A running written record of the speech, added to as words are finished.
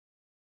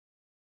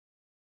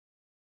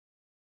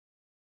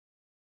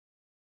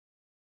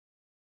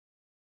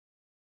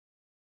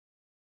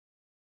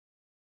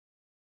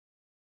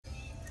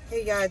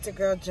Hey guys, it's your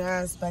girl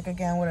Jazz back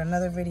again with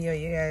another video,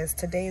 you guys.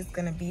 Today is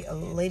gonna be a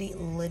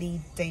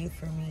litty day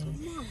for me.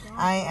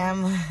 I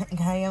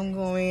am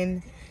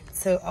going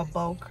to a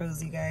boat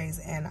cruise, you guys,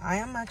 and I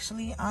am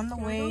actually on the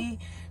way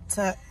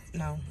to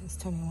it's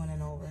 21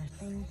 and over.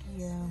 Thank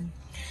you.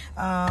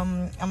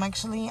 I'm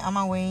actually on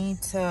my way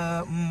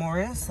to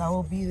Morris. I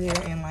will be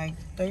there in like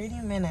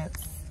 30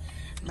 minutes.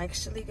 I'm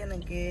actually gonna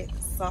get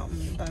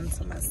something done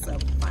to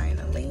myself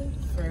finally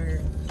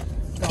for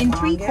in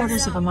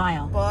 3/4 of a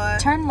mile,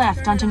 turn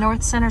left onto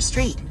North Center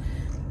Street.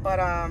 But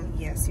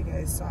yes, you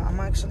guys, so I'm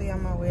actually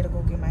on my way to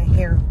go get my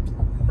hair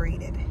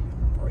braided.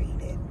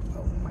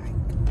 Oh my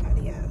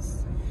god,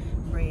 yes,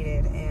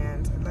 braided.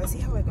 And let's see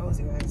how it goes,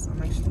 you guys.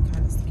 I'm actually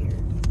kind of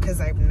scared because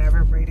I've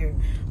never braided.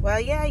 Well,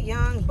 yeah,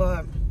 young,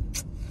 but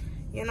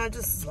you know,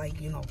 just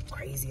like, you know,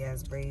 crazy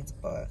ass braids.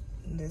 But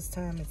this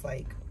time it's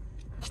like,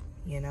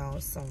 you know,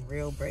 some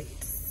real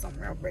braids.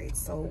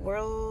 So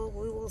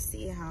we will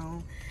see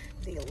how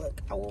they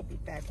look. I will be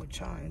back with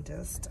y'all in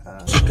just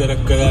Si quieres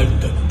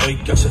quedarte,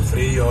 hoy que hace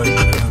frío, hoy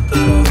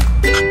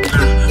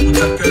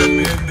muchas quieren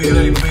mi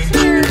baby,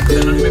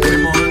 tener mi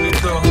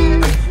primogenito,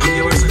 y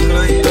llevarse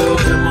crédito,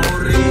 se me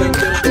aburría y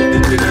quiero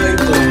un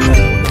dinero. Hazle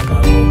caso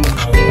pa' mí,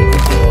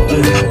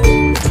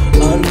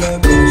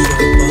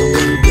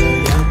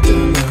 ella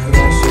tiene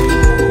razón,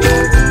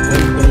 vuelve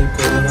el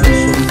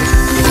corazón.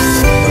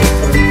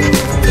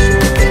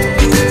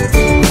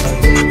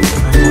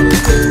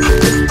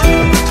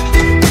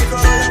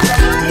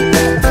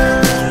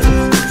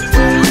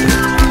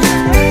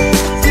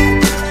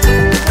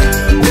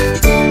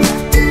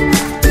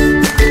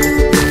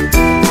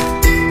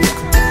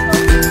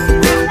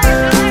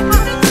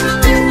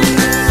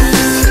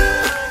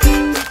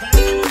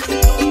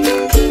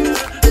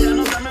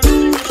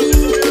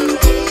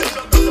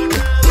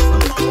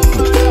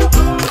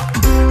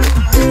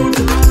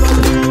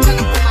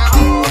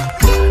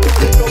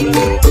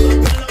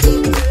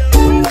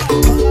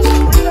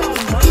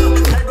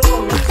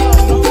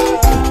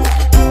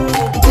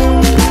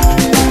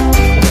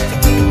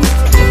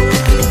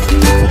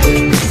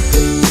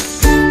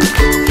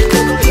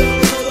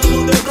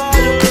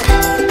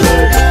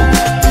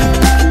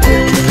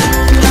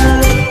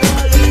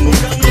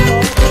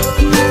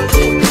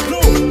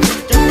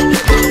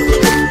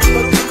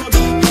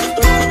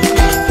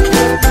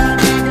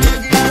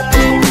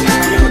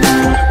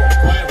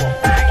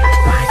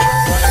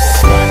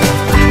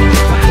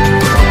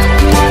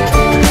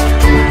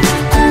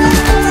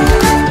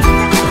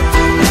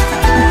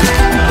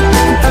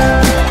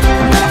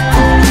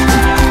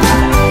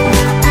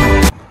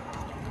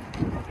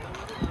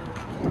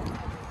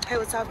 Hey,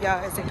 what's up,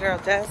 y'all? It's your girl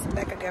Jess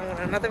back again with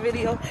another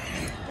video.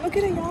 Look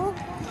at it, y'all.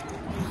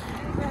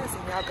 Yes,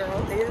 y'all,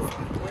 girl is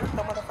with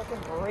the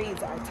motherfucking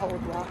braids. I told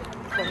y'all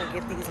I'm gonna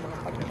get these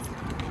motherfuckers.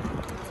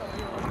 So,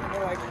 you know,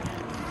 they're like,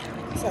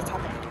 it's that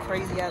type of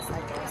crazy ass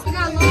like this. We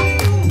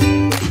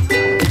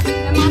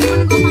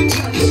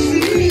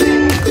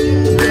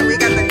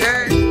got the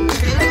girl.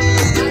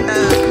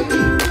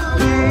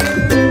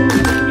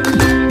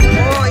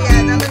 Oh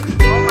yeah, that looks.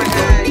 Oh my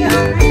god, yo.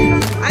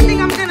 I think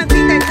I'm gonna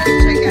beat that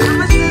chicken. How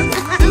much is this?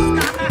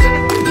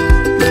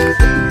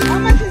 How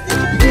much is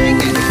this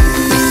chicken?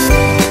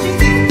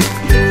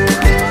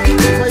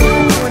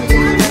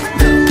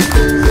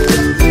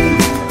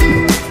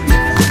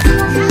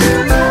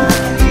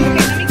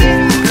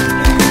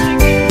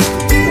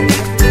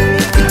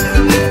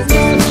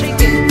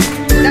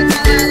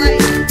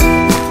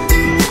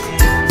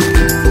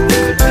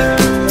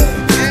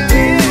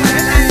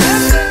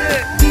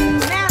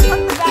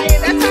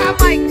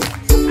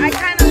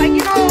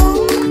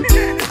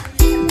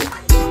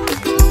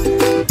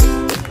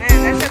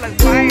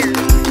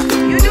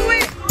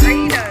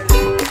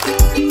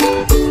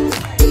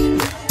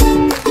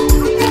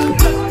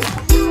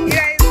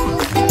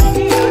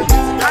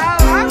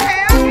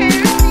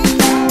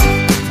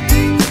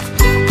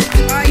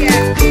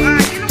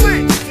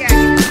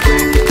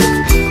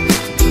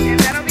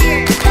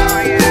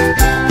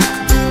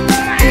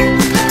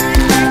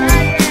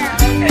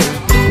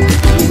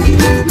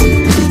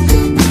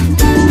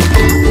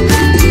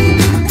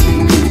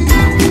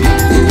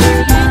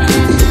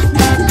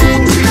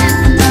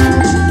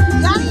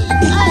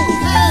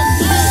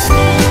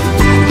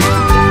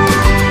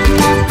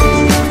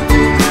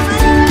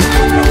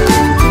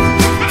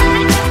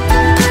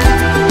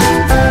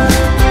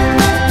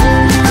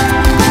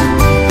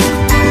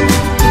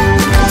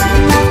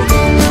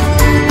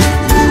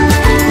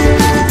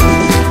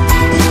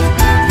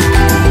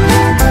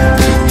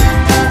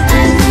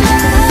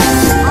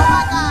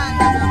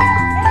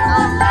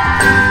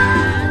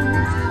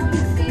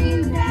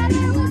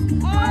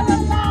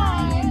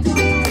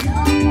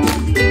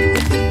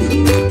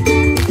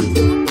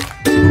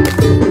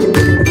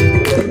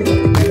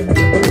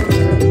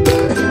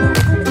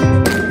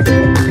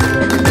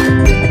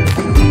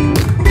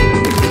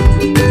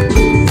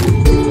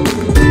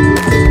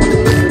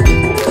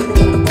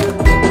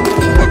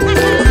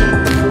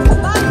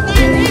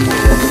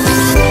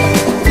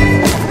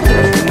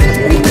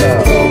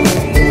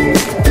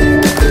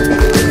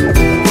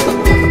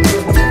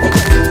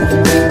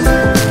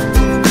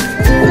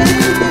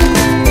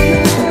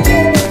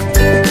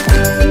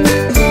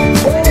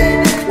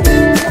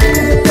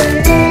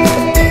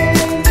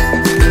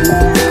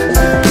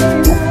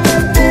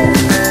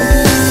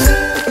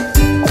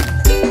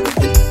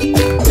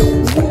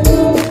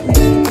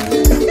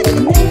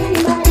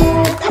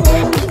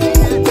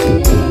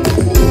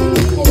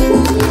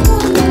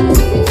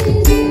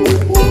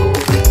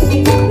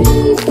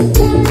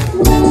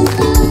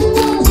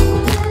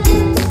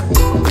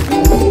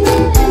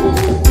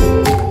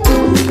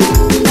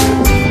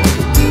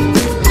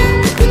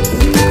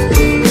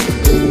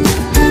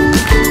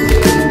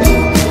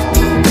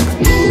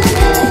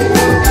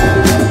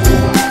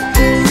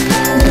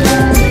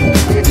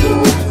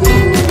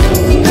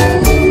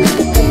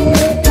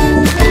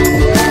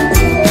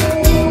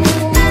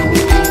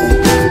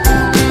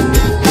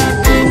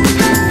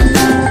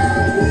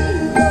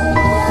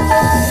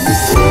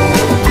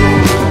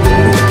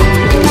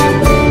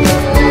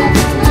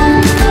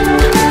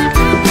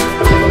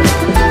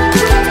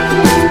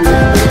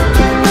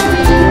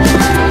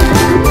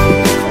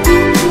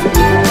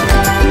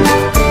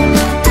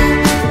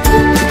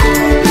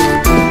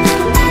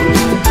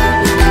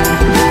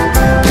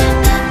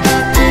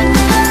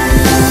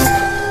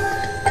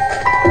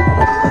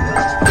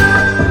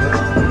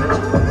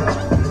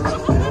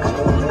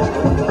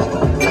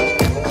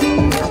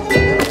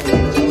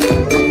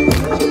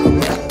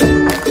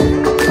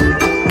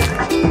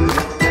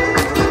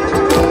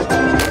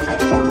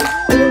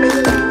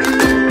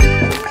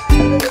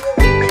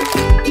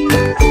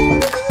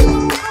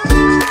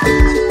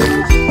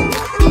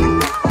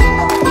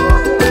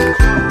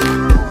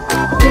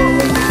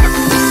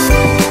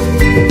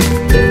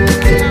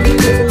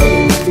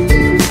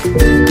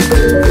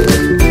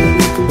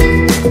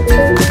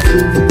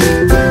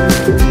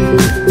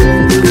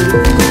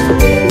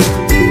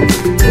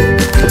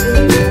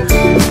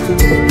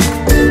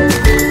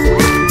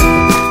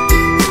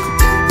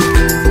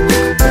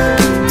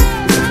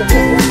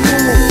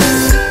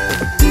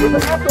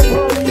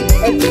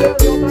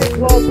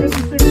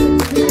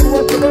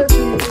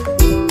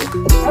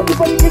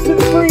 Everybody get to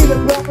the green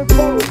and drop and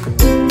pose.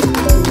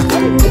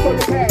 Alright, it's on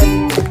the pad.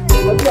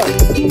 Let's go.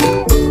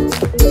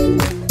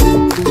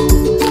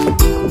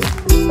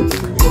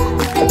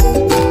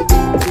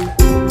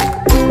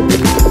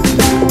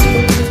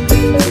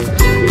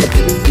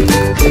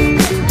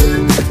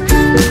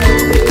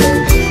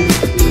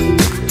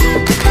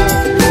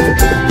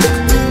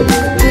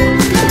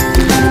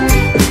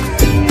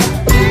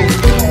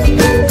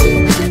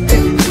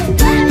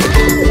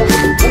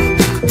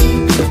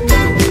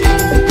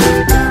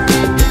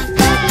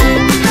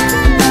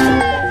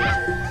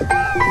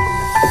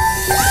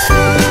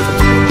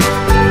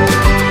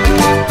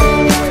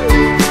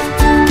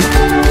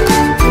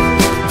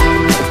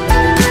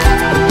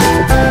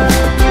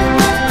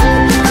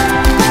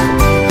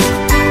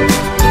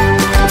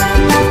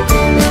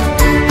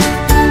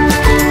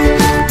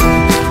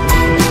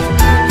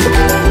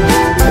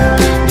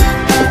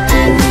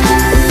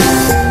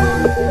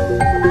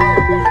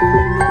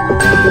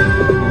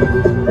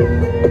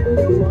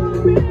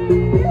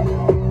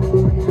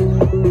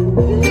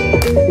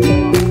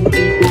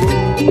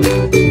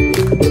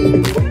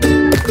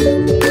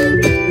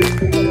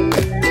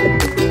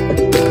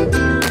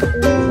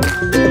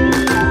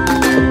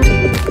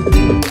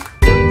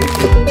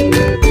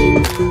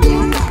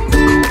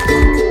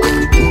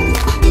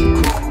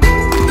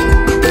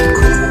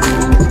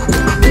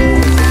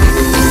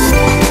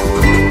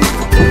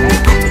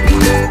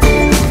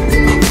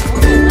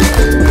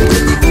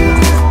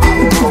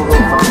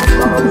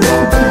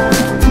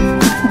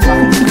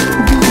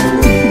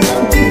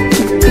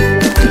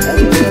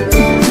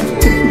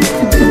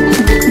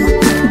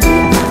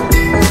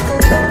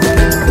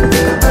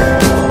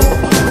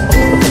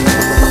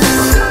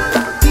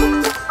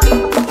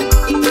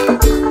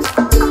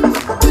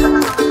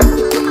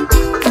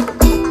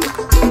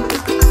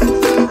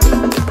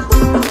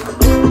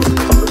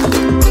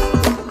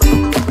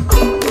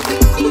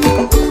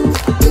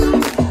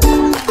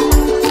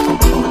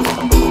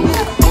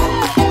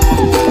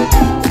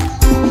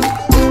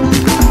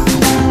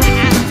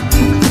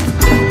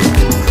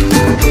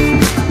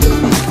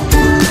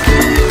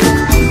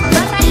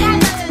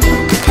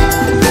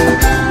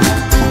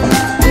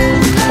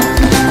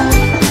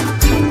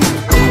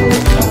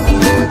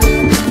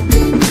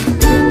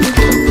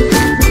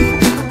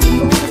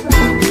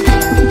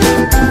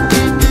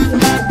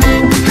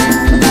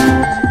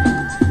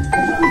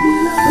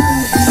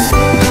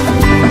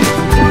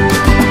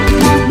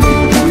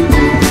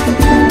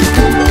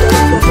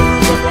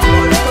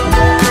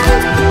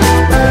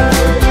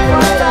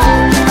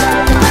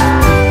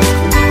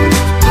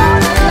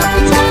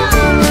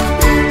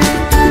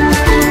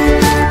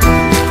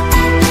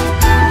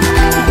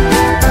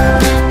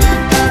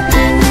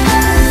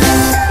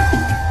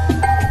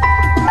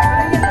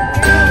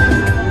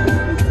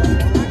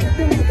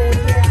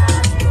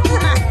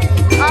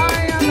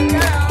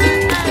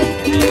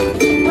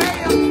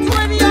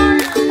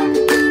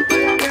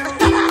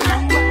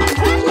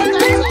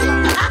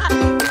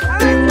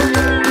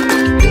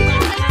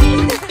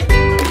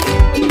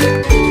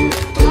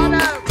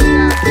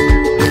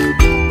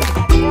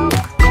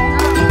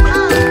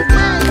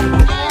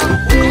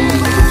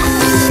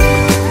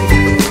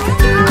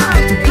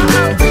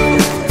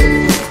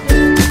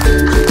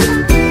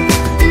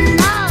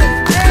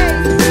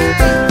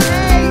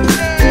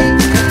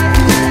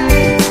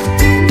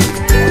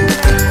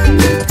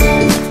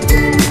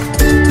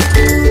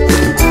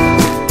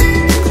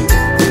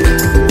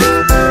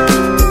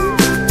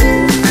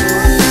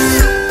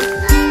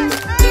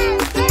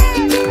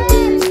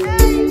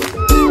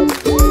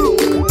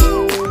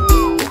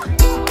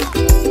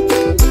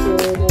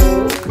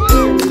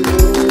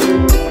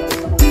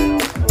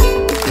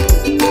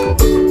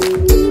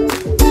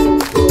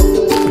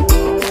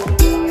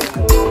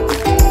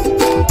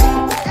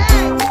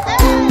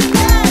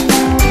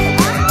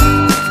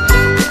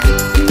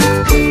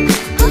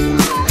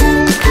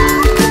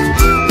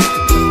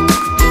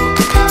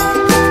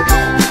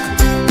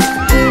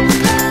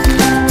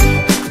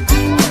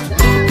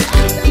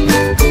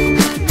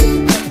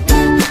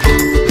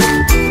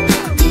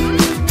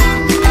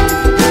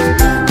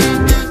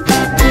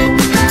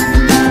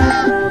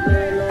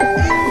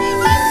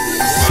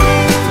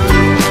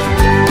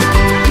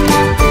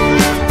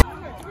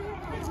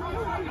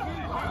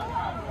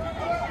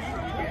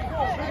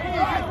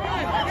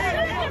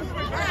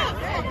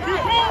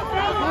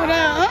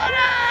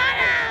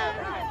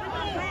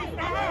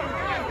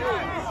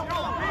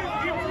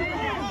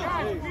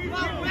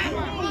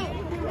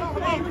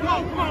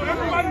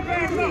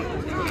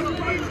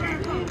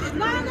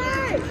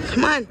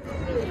 Come on.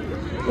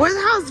 Where's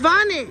the house,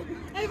 Vani?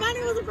 Hey,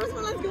 Vani was the first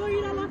one. Let's go.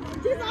 You know,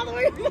 she's all the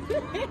way.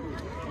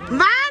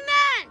 Vani!